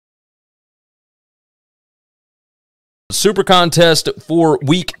Super contest for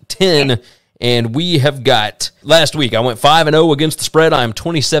Week 10, and we have got, last week I went 5-0 against the spread. I am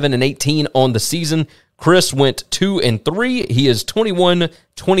 27-18 on the season. Chris went 2-3. He is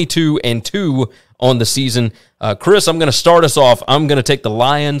 21-22-2 on the season. Chris, I'm going to start us off. I'm going to take the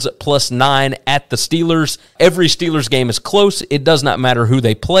Lions +9 at the Steelers. Every Steelers game is close. It does not matter who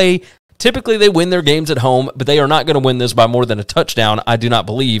they play. Typically, they win their games at home, but they are not going to win this by more than a touchdown, I do not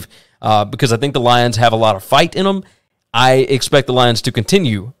believe, because I think the Lions have a lot of fight in them. I expect the Lions to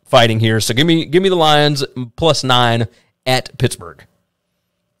continue fighting here. So give me the Lions +9 at Pittsburgh.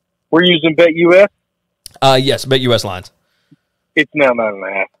 We're using BetUS? Yes, BetUS Lions. It's now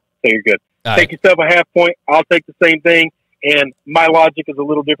 9.5, so you're good. All take right. yourself a half point. I'll take the same thing, and my logic is a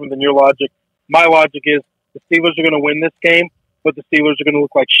little different than your logic. My logic is the Steelers are going to win this game, but the Steelers are going to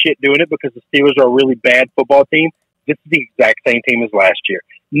look like shit doing it because the Steelers are a really bad football team. This is the exact same team as last year.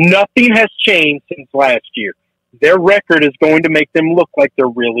 Nothing has changed since last year. Their record is going to make them look like they're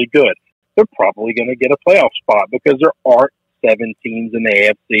really good. They're probably going to get a playoff spot because there aren't 7 teams in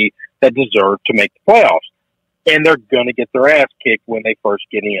the AFC that deserve to make the playoffs. And they're going to get their ass kicked when they first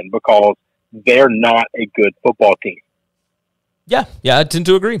get in because they're not a good football team. Yeah, I tend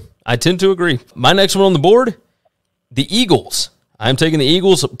to agree. My next one on the board, the Eagles. I'm taking the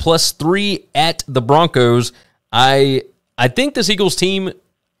Eagles +3 at the Broncos. I think this Eagles team,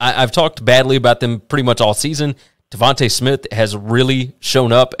 I've talked badly about them pretty much all season. Devontae Smith has really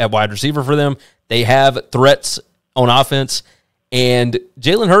shown up at wide receiver for them. They have threats on offense. And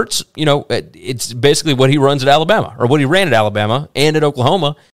Jalen Hurts, it's basically what he runs at Alabama, or what he ran at Alabama and at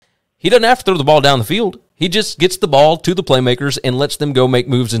Oklahoma. He doesn't have to throw the ball down the field. He just gets the ball to the playmakers and lets them go make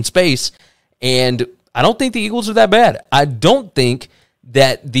moves in space. And I don't think the Eagles are that bad. I don't think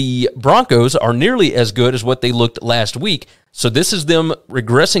that the Broncos are nearly as good as what they looked last week. So this is them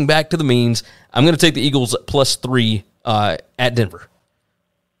regressing back to the means. I'm going to take the Eagles +3 at Denver.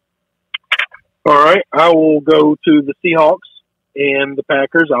 All right. I will go to the Seahawks and the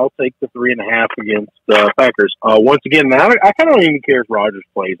Packers. I'll take the 3.5 against the Packers. Once again, I kind of don't even care if Rodgers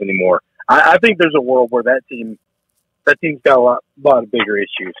plays anymore. I think there's a world where that team's got a lot of bigger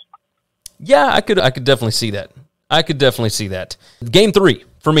issues. Yeah, I could definitely see that. Game 3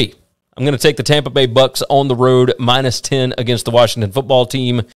 for me. I'm going to take the Tampa Bay Bucs on the road -10 against the Washington football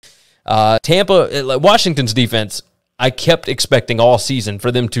team. Washington's defense, I kept expecting all season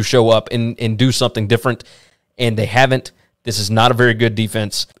for them to show up and do something different, and they haven't. This is not a very good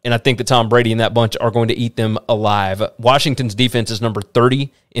defense, and I think that Tom Brady and that bunch are going to eat them alive. Washington's defense is number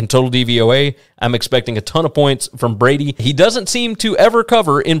 30 in total DVOA. I'm expecting a ton of points from Brady. He doesn't seem to ever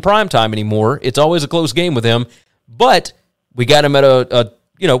cover in primetime anymore. It's always a close game with him, but we got him at a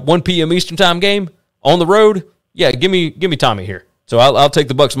 1 p.m. Eastern time game on the road. Yeah, give me Tommy here. So I'll take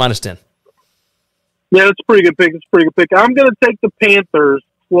the Bucs -10. Yeah, that's a pretty good pick. I'm going to take the Panthers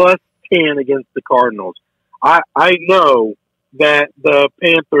 +10 against the Cardinals. I know that the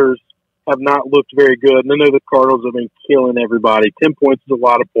Panthers have not looked very good, and I know the Cardinals have been killing everybody. 10 points is a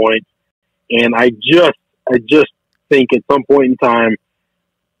lot of points, and I just think at some point in time,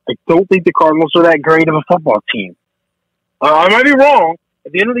 I don't think the Cardinals are that great of a football team. I might be wrong.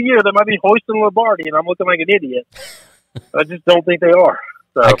 At the end of the year, they might be hoisting Lombardi, and I'm looking like an idiot. I just don't think they are.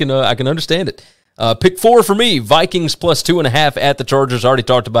 So. I can understand it. Pick 4 for me, Vikings +2.5 at the Chargers. I already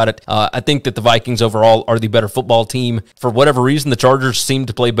talked about it. I think that the Vikings overall are the better football team. For whatever reason, the Chargers seem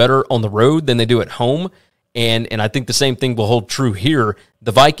to play better on the road than they do at home, and I think the same thing will hold true here.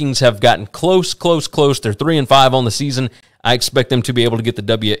 The Vikings have gotten close. They're 3-5 on the season. I expect them to be able to get the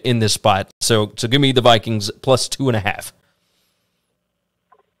W in this spot. So give me the Vikings +2.5.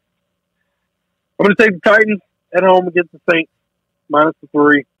 I'm going to take the Titans at home against the Saints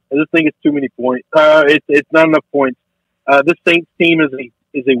 -3. I just think it's too many points. It's not enough points. This Saints team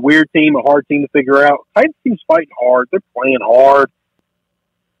is a weird team, a hard team to figure out. Titans team's fighting hard. They're playing hard.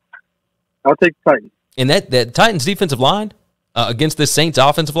 I'll take the Titans. And that Titans defensive line against this Saints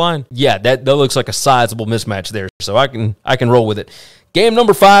offensive line, yeah, that looks like a sizable mismatch there. So I can roll with it. Game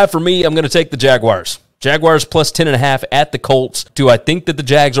number 5 for me, I'm going to take the Jaguars. Jaguars +10.5 at the Colts. Do I think that the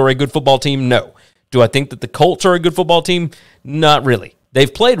Jags are a good football team? No. Do I think that the Colts are a good football team? Not really.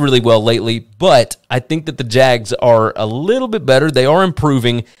 They've played really well lately, but I think that the Jags are a little bit better. They are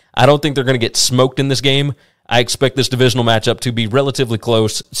improving. I don't think they're going to get smoked in this game. I expect this divisional matchup to be relatively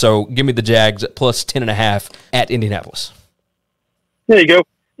close, so give me the Jags +10.5 at Indianapolis. There you go.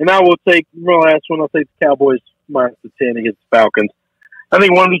 And I will take my last one. I'll take the Cowboys -10 against the Falcons. I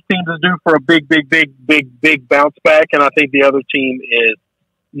think one of these teams is due for a big bounce back, and I think the other team is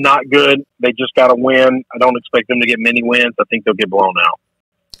not good. They just got to win. I don't expect them to get many wins. I think they'll get blown out.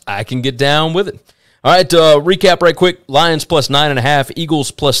 I can get down with it. All right, recap right quick. Lions plus 9.5,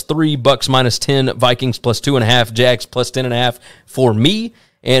 Eagles plus 3, Bucs minus 10, Vikings plus 2.5, Jags plus 10.5 for me.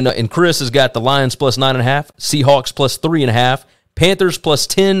 And Chris has got the Lions plus 9.5, Seahawks plus 3.5, Panthers plus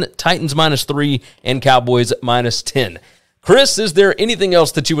 10, Titans minus 3, and Cowboys minus 10. Chris, is there anything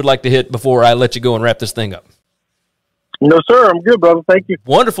else that you would like to hit before I let you go and wrap this thing up? No, sir. I'm good, brother. Thank you.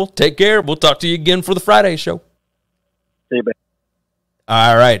 Wonderful. Take care. We'll talk to you again for the Friday show. See you, man.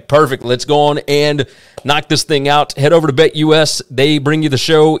 All right, perfect. Let's go on and knock this thing out. Head over to BetUS. They bring you the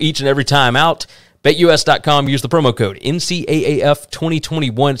show each and every time out. BetUS.com. Use the promo code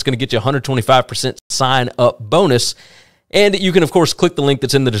NCAAF2021. It's going to get you 125% sign-up bonus. And you can, of course, click the link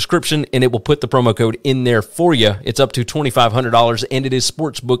that's in the description, and it will put the promo code in there for you. It's up to $2,500, and it is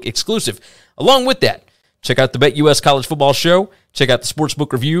Sportsbook exclusive. Along with that, check out the BetUS College Football Show. Check out the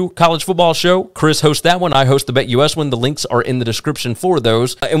Sportsbook Review College Football Show. Chris hosts that one. I host the BetUS one. The links are in the description for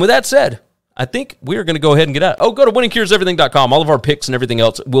those. And with that said, I think we're going to go ahead and get out. Oh, go to winningcureseverything.com. All of our picks and everything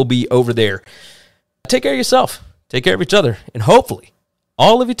else will be over there. Take care of yourself. Take care of each other. And hopefully,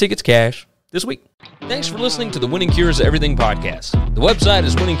 all of your tickets cash this week. Thanks for listening to the Winning Cures Everything podcast. The website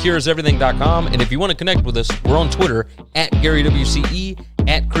is winningcureseverything.com, and if you want to connect with us, we're on Twitter at GaryWCE,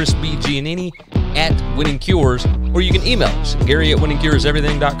 at Chris B. Giannini, at Winning Cures, or you can email us, Gary at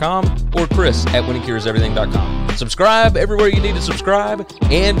winningcureseverything.com or Chris at winningcureseverything.com. Subscribe everywhere you need to subscribe,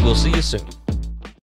 and we'll see you soon.